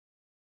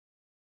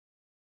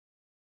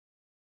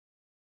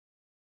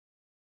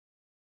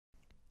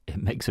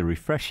it makes a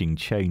refreshing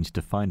change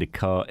to find a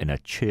car in a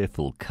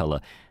cheerful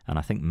colour, and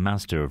I think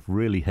Mazda have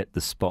really hit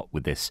the spot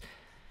with this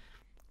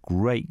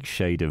great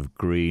shade of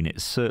green.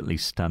 It certainly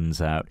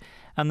stands out.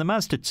 And the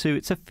Mazda 2,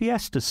 it's a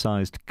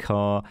Fiesta-sized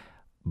car,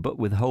 but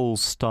with whole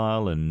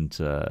style and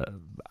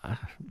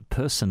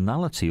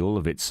personality all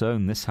of its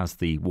own. This has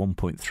the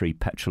 1.3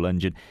 petrol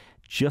engine,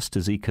 just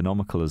as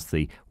economical as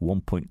the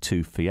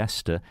 1.2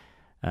 Fiesta,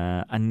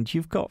 and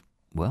you've got,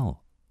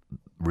 well,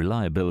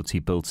 reliability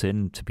built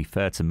in. To be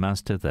fair to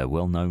Mazda, they're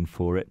well known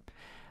for it.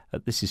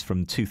 This is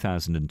from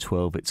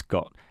 2012. It's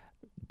got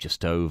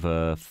just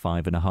over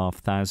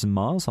 5,500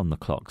 miles on the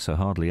clock, so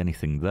hardly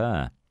anything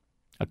there.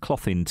 A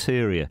cloth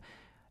interior,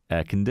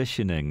 air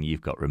conditioning,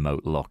 you've got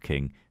remote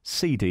locking,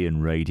 CD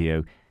and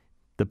radio.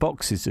 The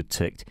boxes are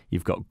ticked.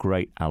 You've got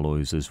great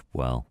alloys as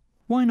well.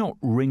 Why not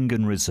ring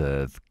and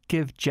reserve?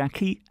 Give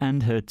Jackie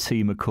and her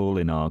team a call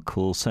in our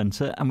call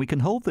centre and we can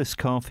hold this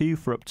car for you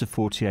for up to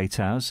 48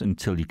 hours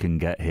until you can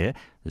get here.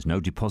 There's no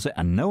deposit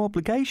and no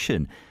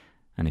obligation.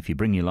 And if you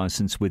bring your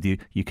licence with you,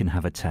 you can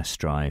have a test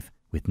drive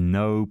with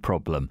no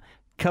problem.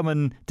 Come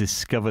and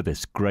discover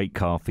this great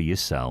car for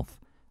yourself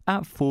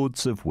at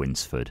Fords of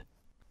Winsford.